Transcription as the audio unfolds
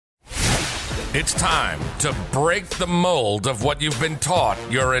It's time to break the mold of what you've been taught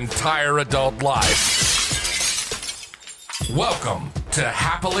your entire adult life. Welcome to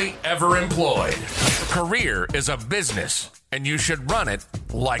Happily Ever Employed. Career is a business, and you should run it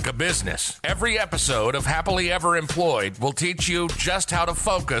like a business. Every episode of Happily Ever Employed will teach you just how to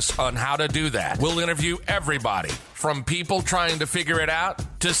focus on how to do that. We'll interview everybody, from people trying to figure it out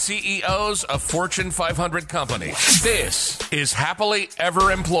to CEOs of Fortune 500 companies. This is Happily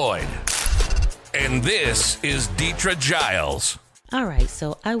Ever Employed. And this is Deetra Giles. All right,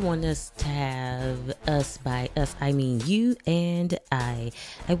 so I want us to have I mean you and I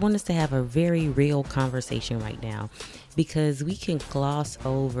want us to have a very real conversation right now, because we can gloss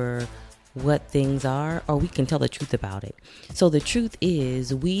over what things are, or we can tell the truth about it. So the truth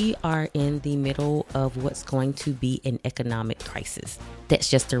is, we are in the middle of what's going to be an economic crisis. That's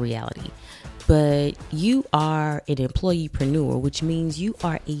just a reality. But you are an employeepreneur, which means you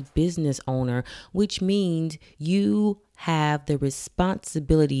are a business owner, which means you have the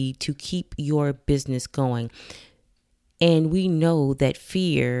responsibility to keep your business going. And we know that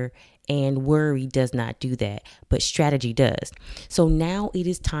fear and worry does not do that, but strategy does. So now it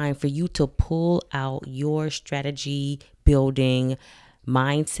is time for you to pull out your strategy building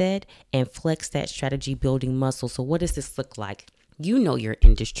mindset and flex that strategy building muscle. So what does this look like? You know your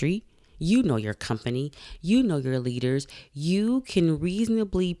industry. You know your company, you know your leaders, you can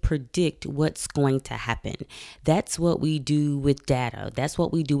reasonably predict what's going to happen. That's what we do with data. That's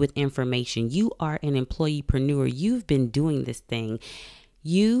what we do with information. You are an employeepreneur. You've been doing this thing.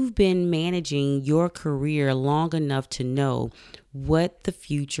 You've been managing your career long enough to know what the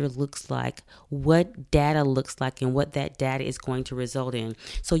future looks like, what data looks like, and what that data is going to result in.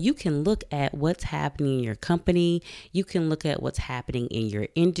 So you can look at what's happening in your company. You can look at what's happening in your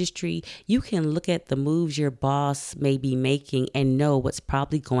industry. You can look at the moves your boss may be making and know what's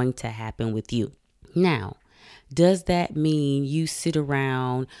probably going to happen with you. Now, does that mean you sit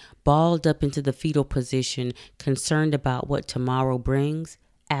around balled up into the fetal position, concerned about what tomorrow brings?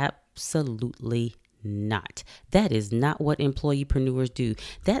 Absolutely not. That is not what employeepreneurs do.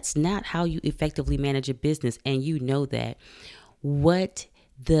 That's not how you effectively manage a business, and you know that. What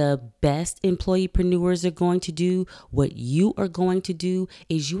the best employeepreneurs are going to do, what you are going to do,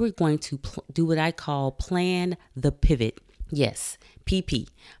 is you are going to do what I call plan the pivot. Yes, PP,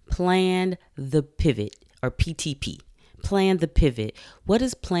 plan the pivot. Or PTP, plan the pivot. What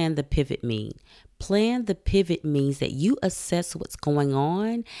does plan the pivot mean? Plan the pivot means that you assess what's going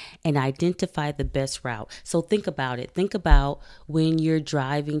on and identify the best route. So think about it. Think about when you're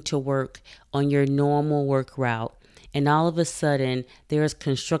driving to work on your normal work route, and all of a sudden there's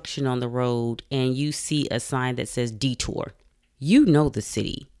construction on the road and you see a sign that says detour. You know the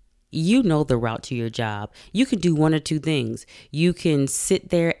city. You know the route to your job. You can do one or two things. You can sit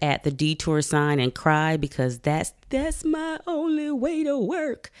there at the detour sign and cry because that's my only way to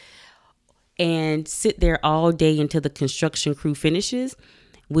work, and sit there all day until the construction crew finishes,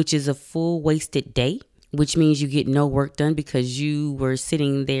 which is a full wasted day, which means you get no work done because you were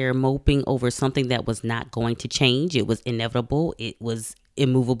sitting there moping over something that was not going to change. It was inevitable. It was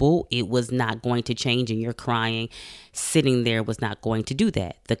immovable. It was not going to change, and you're crying. Sitting there was not going to do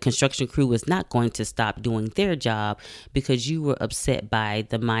that. The construction crew was not going to stop doing their job because you were upset by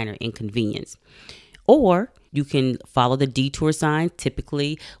the minor inconvenience. Or you can follow the detour sign.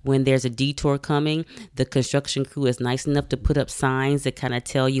 Typically, when there's a detour coming, the construction crew is nice enough to put up signs that kind of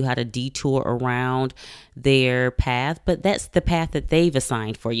tell you how to detour around their path, but that's the path that they've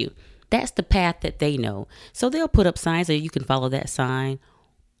assigned for you. That's the path that they know. So they'll put up signs so you can follow that sign,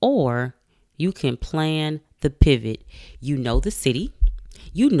 or you can plan the pivot. You know the city.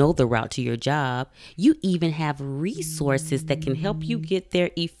 You know the route to your job. You even have resources that can help you get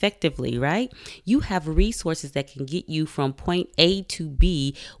there effectively, right? You have resources that can get you from point A to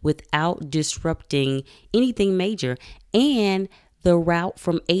B without disrupting anything major. And the route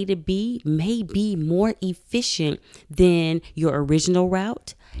from A to B may be more efficient than your original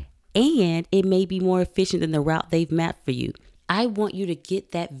route, and it may be more efficient than the route they've mapped for you. I want you to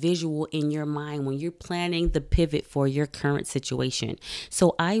get that visual in your mind when you're planning the pivot for your current situation.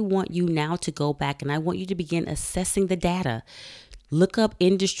 So I want you now to go back and I want you to begin assessing the data. Look up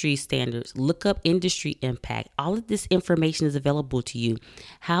industry standards, look up industry impact. All of this information is available to you.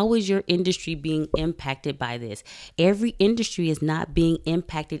 How is your industry being impacted by this? Every industry is not being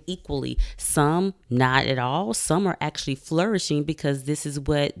impacted equally. Some not at all. Some are actually flourishing because this is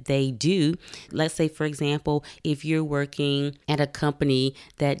what they do. Let's say, for example, if you're working at a company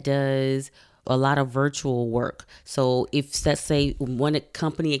that does a lot of virtual work. So if, let's say, one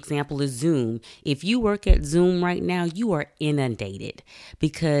company example is Zoom. If you work at Zoom right now, you are inundated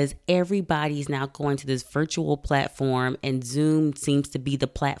because everybody's now going to this virtual platform, and Zoom seems to be the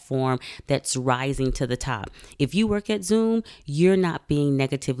platform that's rising to the top. If you work at Zoom, you're not being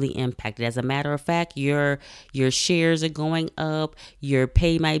negatively impacted. As a matter of fact, your shares are going up, your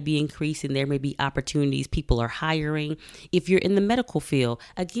pay might be increasing, there may be opportunities, people are hiring. If you're in the medical field,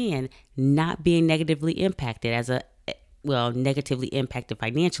 again, not being negatively impacted negatively impacted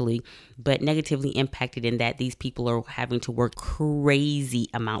financially, but negatively impacted in that these people are having to work crazy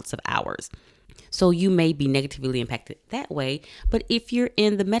amounts of hours. So you may be negatively impacted that way. But if you're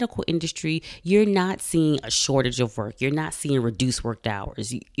in the medical industry, you're not seeing a shortage of work. You're not seeing reduced work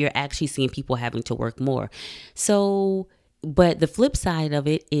hours. You're actually seeing people having to work more. So, but the flip side of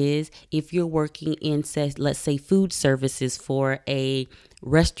it is if you're working in, let's say, food services for a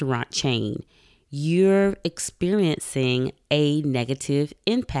restaurant chain, you're experiencing a negative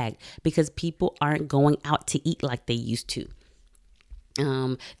impact because people aren't going out to eat like they used to.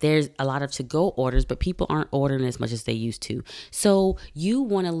 There's a lot of to-go orders, but people aren't ordering as much as they used to. So you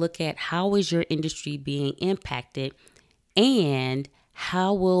want to look at how is your industry being impacted and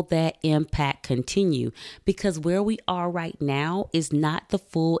how will that impact continue? Because where we are right now is not the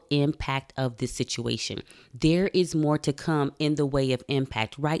full impact of this situation. There is more to come in the way of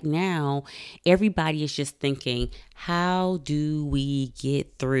impact. Right now, everybody is just thinking, how do we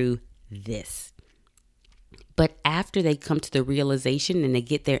get through this? But after they come to the realization and they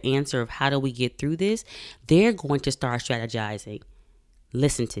get their answer of how do we get through this, they're going to start strategizing.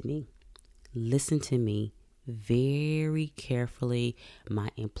 Listen to me very carefully, my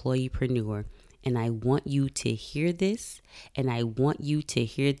employeepreneur. And I want you to hear this, and I want you to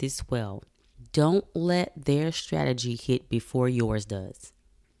hear this well. Don't let their strategy hit before yours does.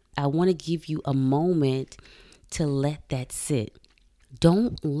 I want to give you a moment to let that sit.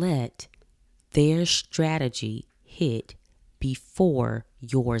 Don't let their strategy hit before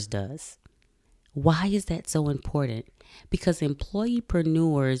yours does. Why is that so important? Because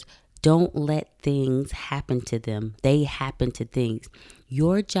employeepreneurs don't let things happen to them. They happen to things.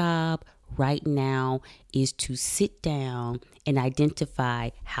 Your job right now is to sit down and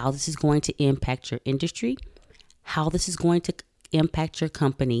identify how this is going to impact your industry, how this is going to impact your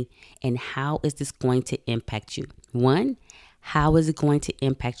company, and how is this going to impact you. 1, how is it going to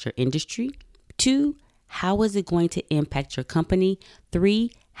impact your industry? 2, how is it going to impact your company?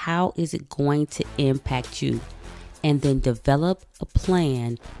 3, how is it going to impact you? And then develop a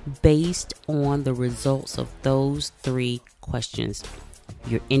plan based on the results of those 3 questions.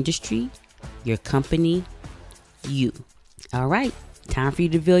 Your industry, your company, you. All right, time for you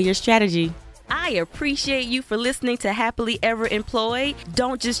to build your strategy. I appreciate you for listening to Happily Ever Employed.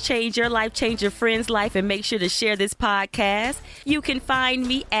 Don't just change your life, change your friend's life, and make sure to share this podcast. You can find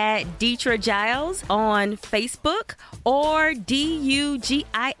me at Deetra Giles on Facebook or Dugiles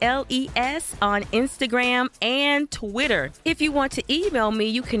on Instagram and Twitter. If you want to email me,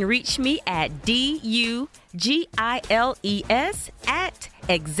 you can reach me at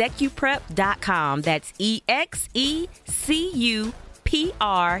dugiles@execuprep.com. That's EXECUPREP.com.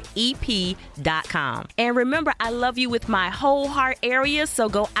 And remember, I love you with my whole heart area, so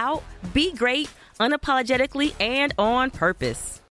go out, be great, unapologetically, and on purpose.